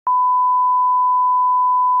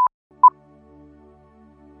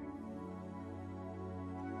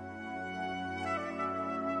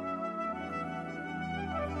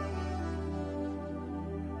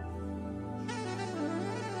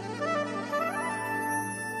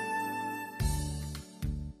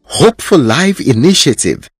HopeForLife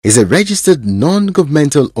Initiative is a registered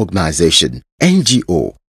non-governmental organization,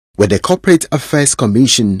 NGO, with the Corporate Affairs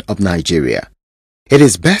Commission of Nigeria. It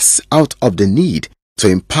is based out of the need to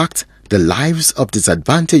impact the lives of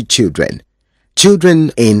disadvantaged children,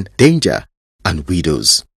 children in danger, and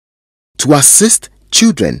widows. To assist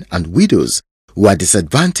children and widows who are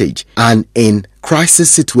disadvantaged and in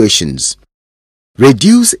crisis situations,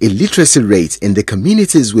 reduce illiteracy rates in the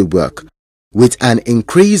communities we work with, an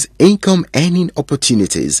increased income earning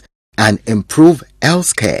opportunities, and improve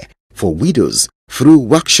health care for widows through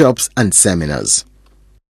workshops and seminars.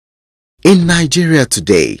 In Nigeria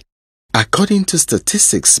today, according to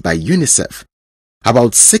statistics by UNICEF,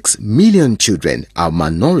 about 6 million children are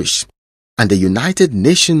malnourished, and the United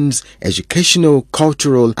Nations Educational,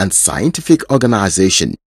 Cultural and Scientific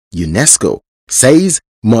Organization, UNESCO, says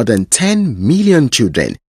more than 10 million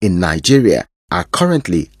children in Nigeria are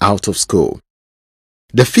currently out of school.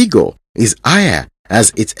 The figure is higher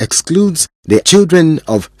as it excludes the children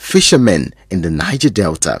of fishermen in the Niger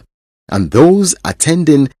Delta and those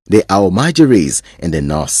attending the almajiris in the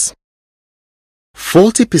north.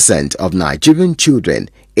 40% of Nigerian children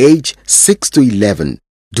aged 6 to 11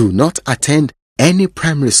 do not attend any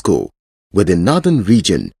primary school, with the northern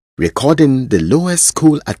region recording the lowest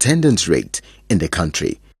school attendance rate in the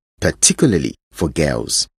country, particularly for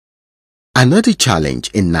girls. Another challenge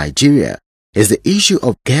in Nigeria is the issue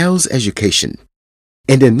of girls' education.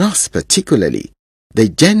 In the north particularly, the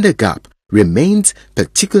gender gap remains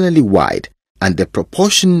particularly wide, and the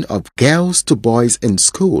proportion of girls to boys in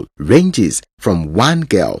school ranges from 1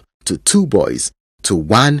 girl to 2 boys to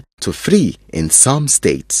 1 to 3 in some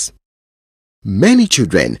states. Many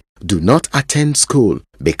children do not attend school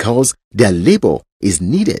because their labor is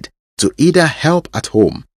needed to either help at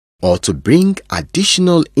home or to bring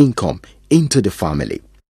additional income into the family.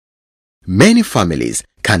 Many families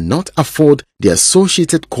cannot afford the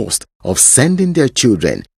associated cost of sending their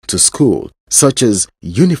children to school, such as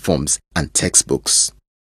uniforms and textbooks.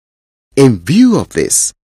 In view of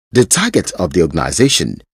this, the target of the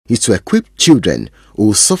organization is to equip children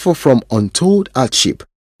who suffer from untold hardship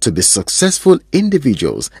to be successful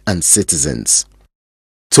individuals and citizens,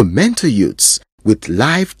 to mentor youths with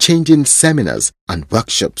life-changing seminars and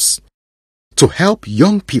workshops, to help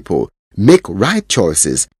young people make right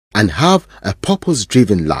choices and have a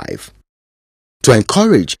purpose-driven life, to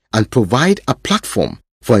encourage and provide a platform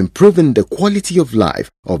for improving the quality of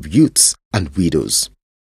life of youths and widows,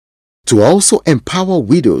 to also empower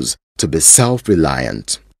widows to be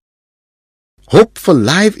self-reliant.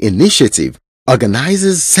 HopeForLife Initiative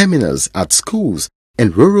organizes seminars at schools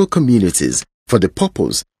and rural communities for the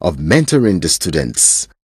purpose of mentoring the students.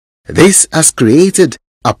 This has created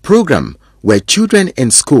a program where children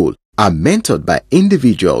in school are mentored by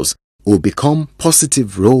individuals who become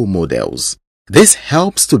positive role models. This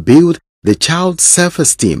helps to build the child's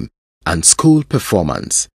self-esteem and school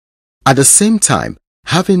performance, at the same time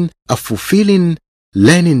having a fulfilling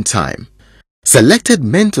learning time. Selected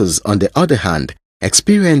mentors, on the other hand,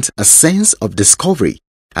 experience a sense of discovery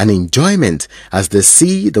and enjoyment as they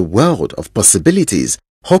see the world of possibilities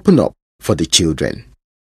open up for the children.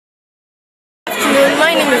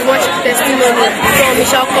 My name is Watch Testimony from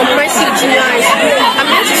Michelle Comprehensive Junior High School. I'm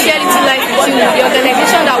here to share little life with you, the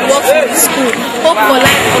organization that works with the school,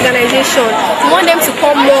 HopeForLife organization. We want them to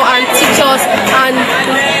come more and teach us and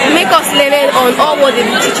make us learn on all what they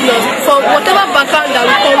be teaching us, from whatever background that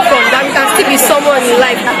we come from, that we can still be someone in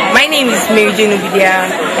life. My name is Mary Jane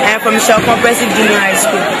Obidia. I am from Michelle Comprehensive Junior High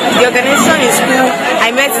School. The organization in school,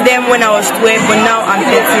 I met them when I was 12, but now I'm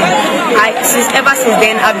 13. Ever since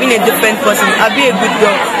then, I've been a different person. I've been a good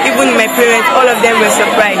girl. Even my parents, all of them were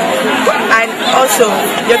surprised. And also,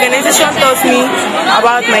 the organization taught me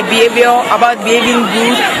about my behavior, about behaving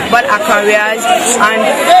good, about our careers, and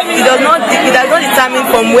it does not determine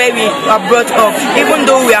from where we are brought up. Even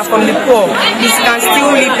though we are from the poor, we can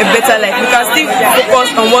still live a better life. We can still focus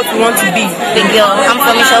on what we want to be. The girl, I'm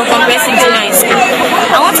from Michelle Comprehensive Junior High School.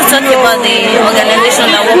 I want to talk about the organization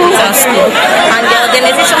that works with our school, and the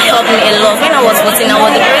organization helped me a lot. When I was 14, I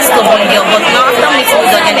was a very stubborn girl, but now after meeting with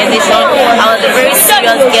the organization, I was a very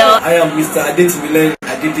serious girl. I am Mr. Adetimilen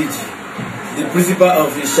Adedeji, the principal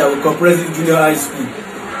of Michelle Comprehensive Junior High School,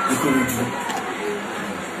 Ikorodu.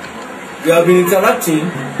 We have been interacting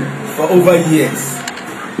for over years,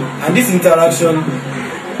 and this interaction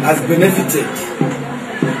has benefited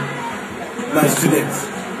my students.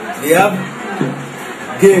 They have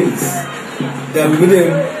gains that will be the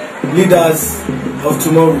leaders of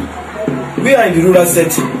tomorrow. We are in the rural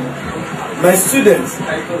setting. My students,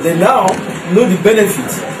 they now know the benefit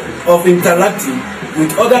of interacting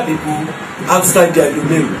with other people outside their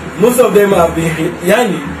domain. Most of them have been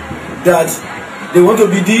yearning that they want to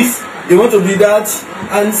be this, they want to be that,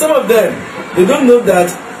 and some of them, they don't know that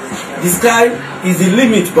the sky is the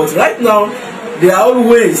limit, but right now they are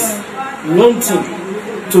always wanting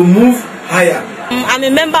to move higher. I'm a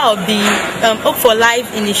member of the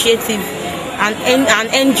HopeForLife initiative, an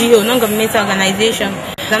NGO, non-governmental organization,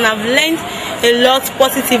 and I've learned a lot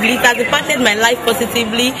positively. It has impacted my life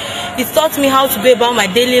positively. It taught me how to go about my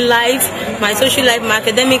daily life, my social life, my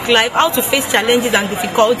academic life, how to face challenges and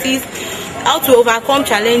difficulties, how to overcome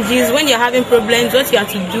challenges when you're having problems, what you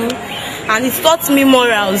have to do, and it taught me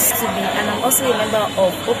morals. And I'm also a member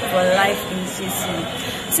of HopeForLife initiative.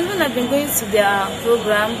 Since when I've been going to their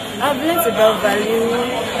program, I've learned about value,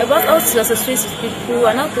 about how to associate with people,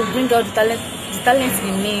 and how to bring out the talent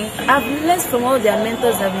in me. I've learned from all their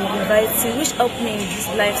mentors I've been inviting, which helped me in this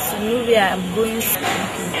life to know where I'm going.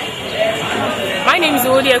 My name is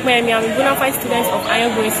Odi Ekmeyemi. I'm a bona fide student of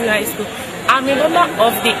Iron Boys High School. I'm a member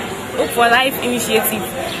of the HopeForLife initiative.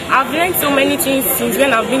 I've learned so many things since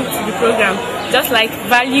when I've been to the program, just like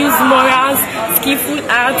values, morals, skillful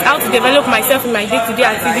art, how to develop myself in my day-to-day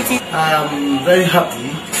activities. I am very happy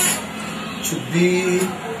to be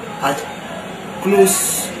at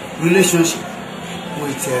close relationship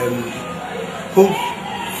with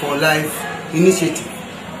HopeForLife initiative.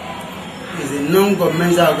 It's a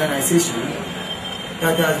non-governmental organization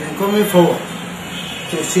that has been coming forward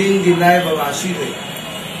to change the life of our children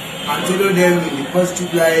and tailor them in a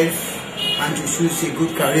positive life and to choose a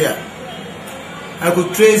good career. I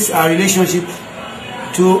could trace our relationship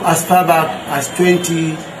to as far back as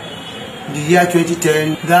the year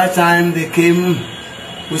 2010. That time they came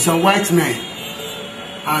with some white men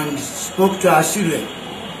and spoke to our children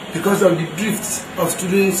because of the drift of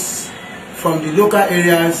students from the local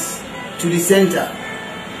areas to the center,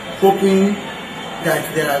 hoping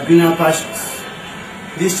that there are greener pastures.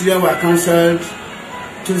 These children were counseled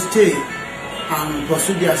to stay and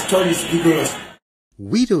pursue their studies vigorously.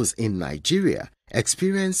 Widows in Nigeria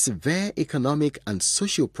experience severe economic and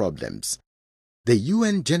social problems. The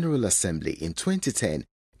UN General Assembly in 2010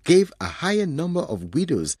 gave a higher number of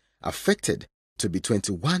widows affected to be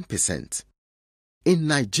 21%. In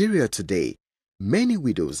Nigeria today, many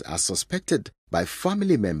widows are suspected by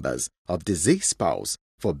family members of deceased spouse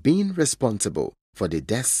for being responsible for the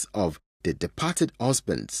deaths of the departed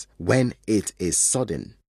husbands when it is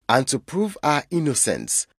sudden. And to prove our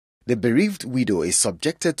innocence, the bereaved widow is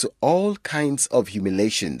subjected to all kinds of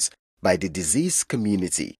humiliations by the deceased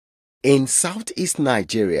community. In southeast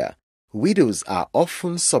Nigeria, widows are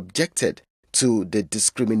often subjected to the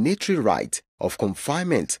discriminatory right of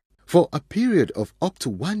confinement for a period of up to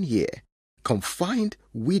 1 year. Confined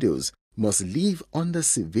widows must live under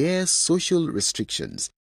severe social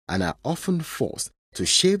restrictions and are often forced to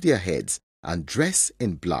shave their heads and dress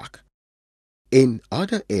in black. In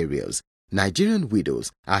other areas, Nigerian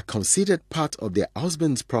widows are considered part of their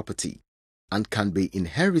husband's property and can be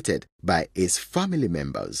inherited by his family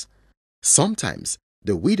members. Sometimes,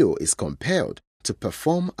 the widow is compelled to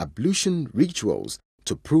perform ablution rituals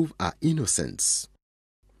to prove her innocence.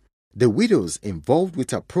 The widows involved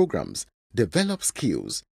with our programs develop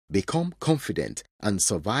skills, become confident, and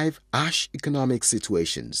survive harsh economic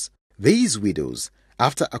situations. These widows,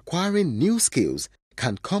 after acquiring new skills,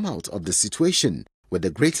 can come out of the situation with the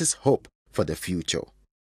greatest hope for the future.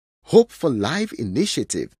 HopeForLife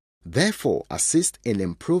initiative therefore assists in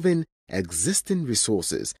improving existing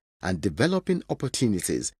resources and developing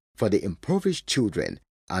opportunities for the impoverished children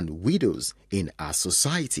and widows in our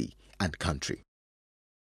society and country.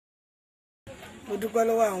 Mo dúpẹ́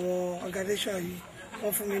lọ́wọ́ àwọn organization yìí,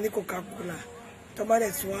 wọ́n fún mi ní Coca-Cola,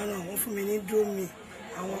 tọ́mọ́dẹ̀ tí wọ́n náà wọ́n fún mi ní Dromi,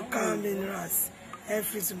 àwọn car minerals,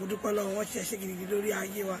 everything. Mo dúpẹ́ lọ́wọ́ wọn ṣe gidigidi lórí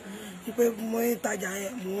ayé wa. Wípé mo ń tajà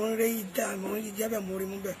yẹn, mo ń rí ìdá, mo ń jẹ́ bẹ́ẹ̀ mo rí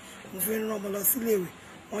mú bẹ́ẹ̀, mo fi ń rán ọmọ lọ sílé ìwé.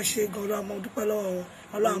 Wọ́n ṣe gan lọ́wọ́, mo dúpẹ́ lọ́wọ́ wọn,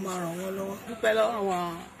 Ọlọ́run máa ràn wọ́n lọ́wọ́. Dúpẹ́ lọ́wọ́ àwọn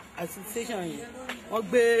association yìí, wọ́n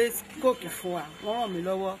gbé kóòkì fún wa, wọ́n ràn mí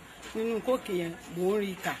lọ́wọ́. Nínú kóòkì yẹn, mo ń rí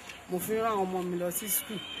ìkà, mo fi ń rán ọmọ mi lọ sí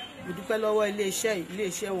school. Mo dúpẹ́ lọ́wọ́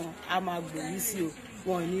ilé-iṣẹ́ wọn a máa gbòòrò sí o,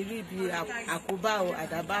 wọn ò ní rí ibi àkóbá o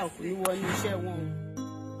àdábá ò ní wọ ní iṣẹ́ wọn o.